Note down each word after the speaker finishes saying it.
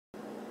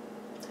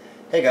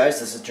Hey guys,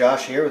 this is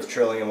Josh here with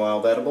Trillium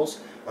Wild Edibles.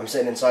 I'm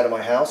sitting inside of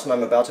my house and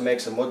I'm about to make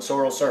some wood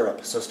sorrel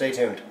syrup, so stay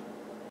tuned.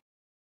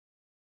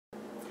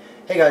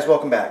 Hey guys,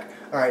 welcome back.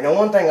 Alright, now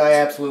one thing I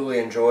absolutely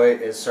enjoy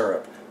is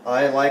syrup.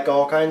 I like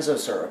all kinds of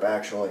syrup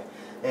actually.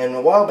 And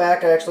a while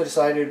back I actually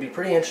decided it would be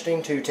pretty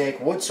interesting to take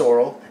wood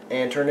sorrel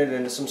and turn it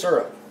into some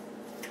syrup.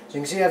 So you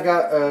can see I've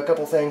got a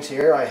couple things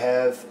here. I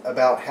have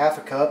about half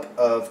a cup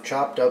of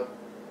chopped up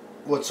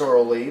wood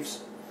sorrel leaves.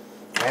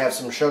 I have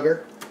some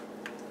sugar.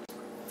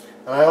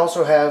 And I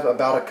also have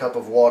about a cup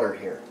of water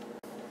here.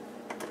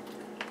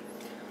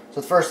 So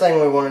the first thing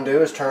we want to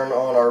do is turn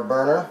on our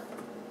burner,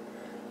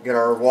 get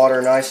our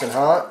water nice and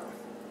hot,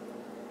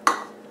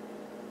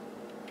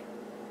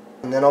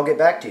 and then I'll get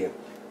back to you.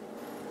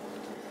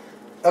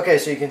 Okay,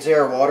 so you can see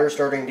our water is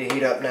starting to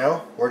heat up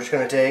now. We're just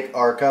going to take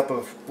our cup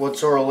of wood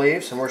sorrel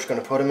leaves and we're just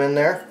going to put them in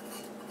there.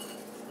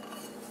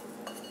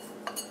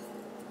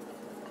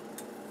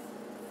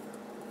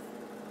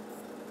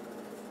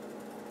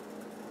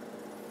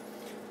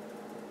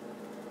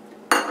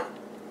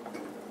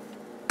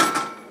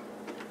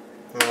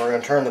 And we're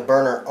going to turn the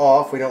burner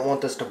off. We don't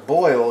want this to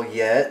boil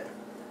yet.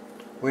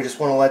 We just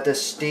want to let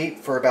this steep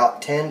for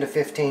about 10 to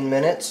 15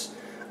 minutes,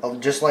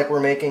 just like we're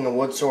making a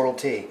wood sorrel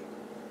tea.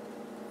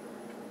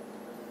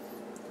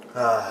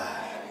 Yeah,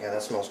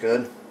 that smells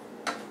good.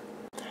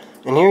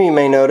 And here you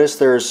may notice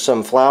there's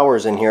some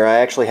flowers in here. I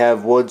actually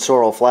have wood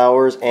sorrel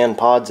flowers and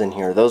pods in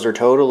here. Those are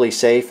totally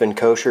safe and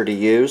kosher to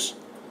use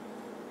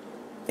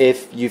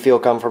if you feel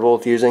comfortable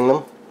with using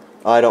them.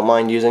 I don't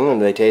mind using them.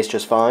 They taste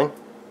just fine.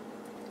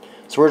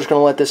 So we're just going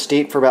to let this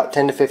steep for about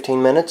 10 to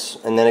 15 minutes,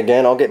 and then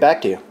again I'll get back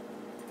to you.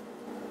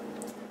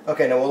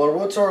 Okay, now while our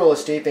wood sorrel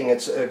is steeping,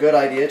 it's a good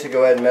idea to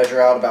go ahead and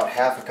measure out about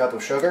half a cup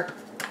of sugar.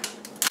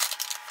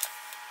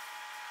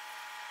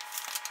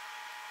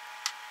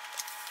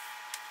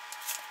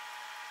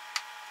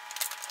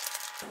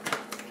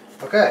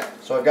 Okay,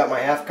 so I've got my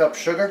half cup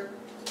sugar,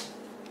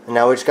 and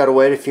now we just got to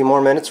wait a few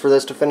more minutes for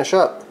this to finish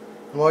up.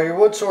 And while your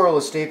wood sorrel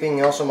is steeping,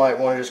 you also might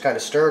want to just kind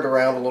of stir it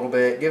around a little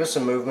bit, give it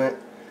some movement.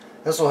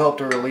 This will help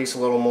to release a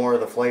little more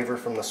of the flavor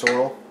from the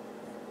sorrel.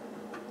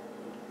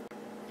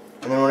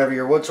 And then whenever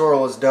your wood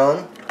sorrel is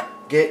done,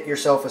 get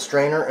yourself a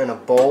strainer and a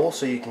bowl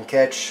so you can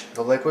catch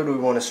the liquid. We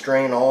want to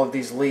strain all of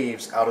these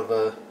leaves out of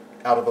the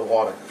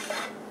water.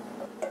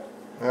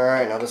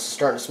 Alright, now this is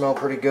starting to smell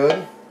pretty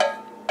good.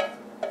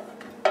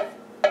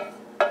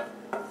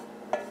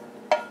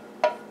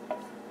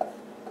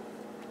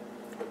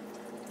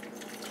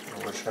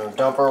 We're just going to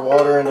dump our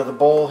water into the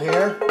bowl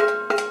here.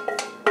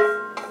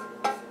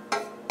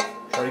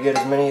 Try to get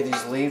as many of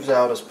these leaves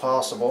out as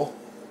possible.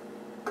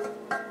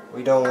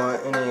 We don't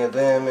want any of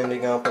them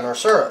ending up in our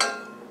syrup.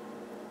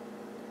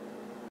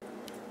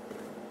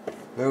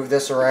 Move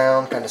this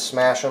around, kind of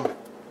smash them.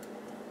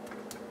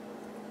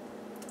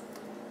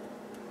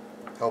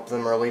 Help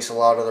them release a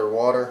lot of their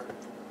water.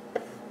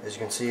 As you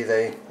can see,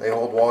 they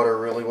hold water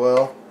really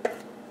well.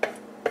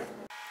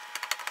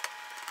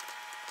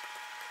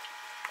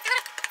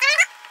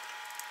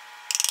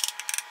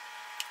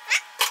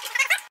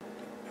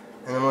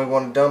 And then we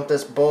want to dump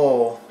this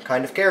bowl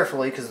kind of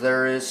carefully because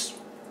there is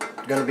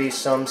going to be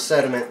some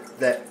sediment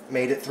that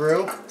made it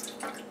through.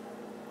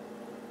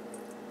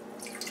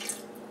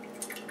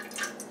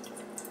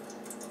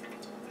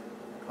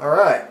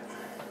 Alright.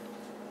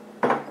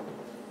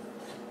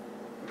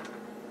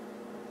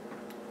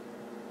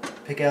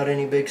 Pick out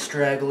any big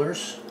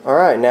stragglers.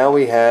 Alright, now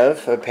we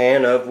have a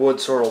pan of wood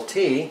sorrel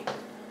tea.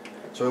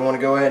 So we want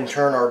to go ahead and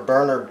turn our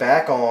burner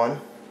back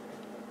on.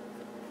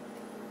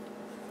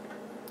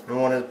 We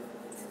want to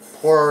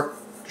pour our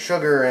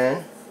sugar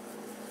in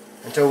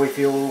until we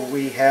feel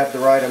we have the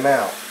right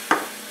amount.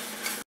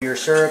 Give your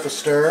syrup a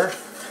stir.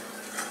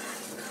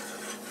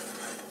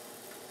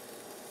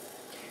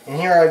 And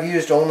here I've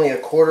used only a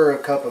quarter of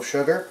a cup of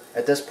sugar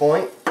at this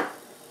point. It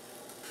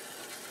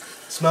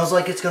smells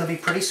like it's going to be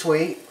pretty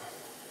sweet.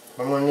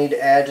 I'm going to need to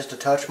add just a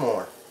touch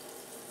more.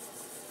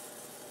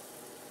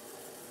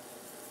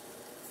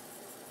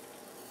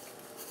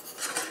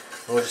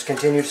 And we'll just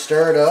continue to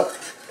stir it up.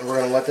 And we're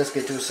going to let this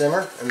get to a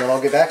simmer, and then I'll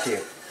get back to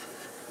you.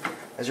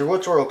 As your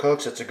wood sorrel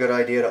cooks, it's a good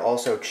idea to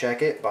also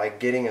check it by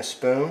getting a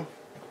spoon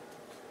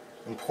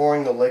and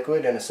pouring the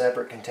liquid in a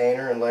separate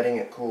container and letting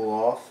it cool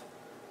off.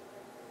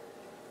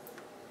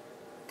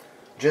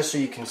 Just so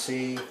you can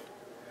see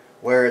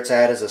where it's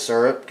at as a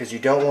syrup, because you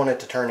don't want it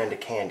to turn into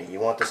candy. You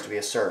want this to be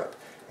a syrup.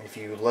 And if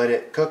you let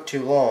it cook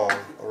too long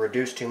or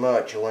reduce too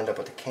much, you'll end up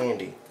with a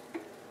candy.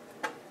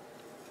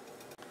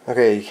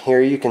 Okay,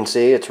 here you can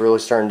see it's really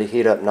starting to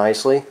heat up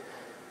nicely.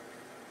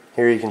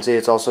 Here you can see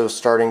it's also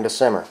starting to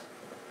simmer.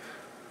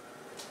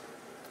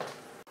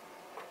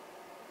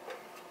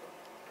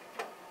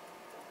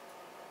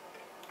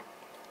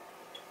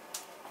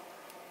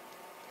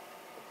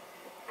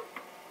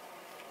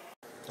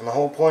 And the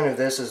whole point of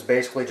this is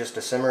basically just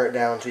to simmer it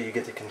down until you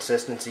get the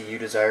consistency you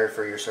desire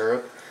for your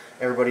syrup.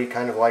 Everybody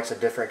kind of likes a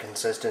different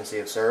consistency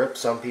of syrup.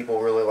 Some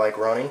people really like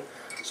runny.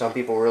 Some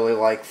people really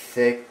like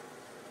thick,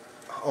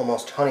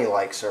 almost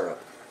honey-like syrup.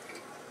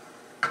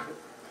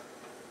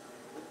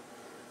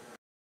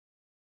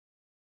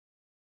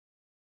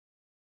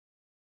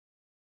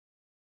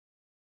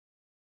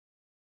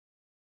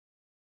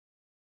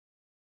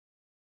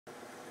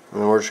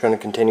 And then we're just going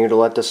to continue to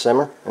let this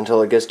simmer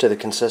until it gets to the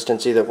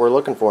consistency that we're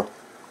looking for.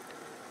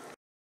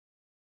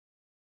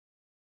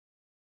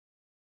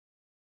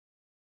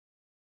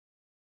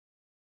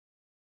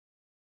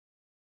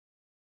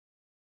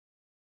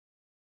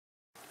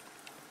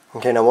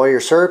 Okay, now while your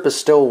syrup is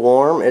still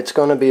warm, it's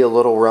going to be a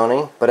little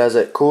runny, but as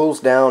it cools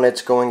down,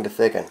 it's going to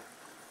thicken.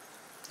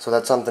 So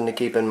that's something to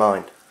keep in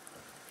mind.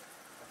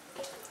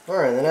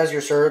 Alright, then as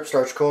your syrup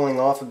starts cooling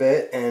off a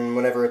bit, and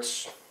whenever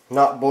it's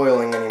not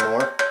boiling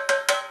anymore,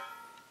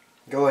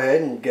 go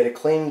ahead and get a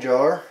clean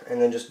jar,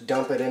 and then just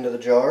dump it into the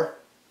jar.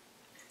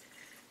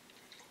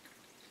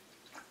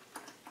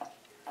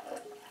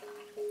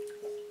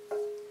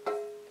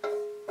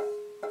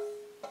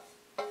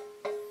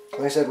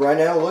 Like I said, right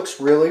now it looks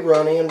really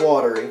runny and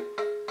watery,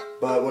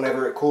 but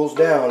whenever it cools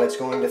down, it's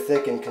going to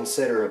thicken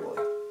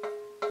considerably.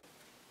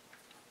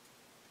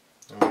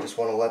 And we just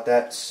want to let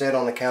that sit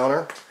on the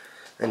counter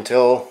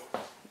until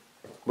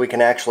we can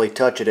actually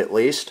touch it at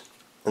least.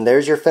 And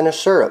there's your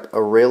finished syrup,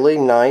 a really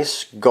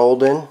nice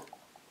golden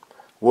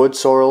wood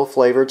sorrel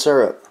flavored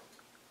syrup.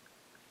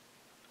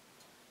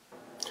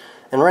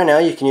 And right now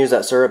you can use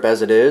that syrup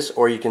as it is,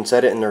 or you can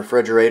set it in the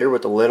refrigerator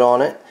with the lid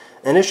on it,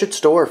 and it should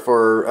store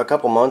for a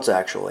couple months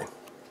actually.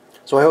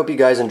 So I hope you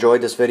guys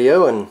enjoyed this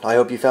video, and I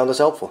hope you found this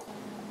helpful.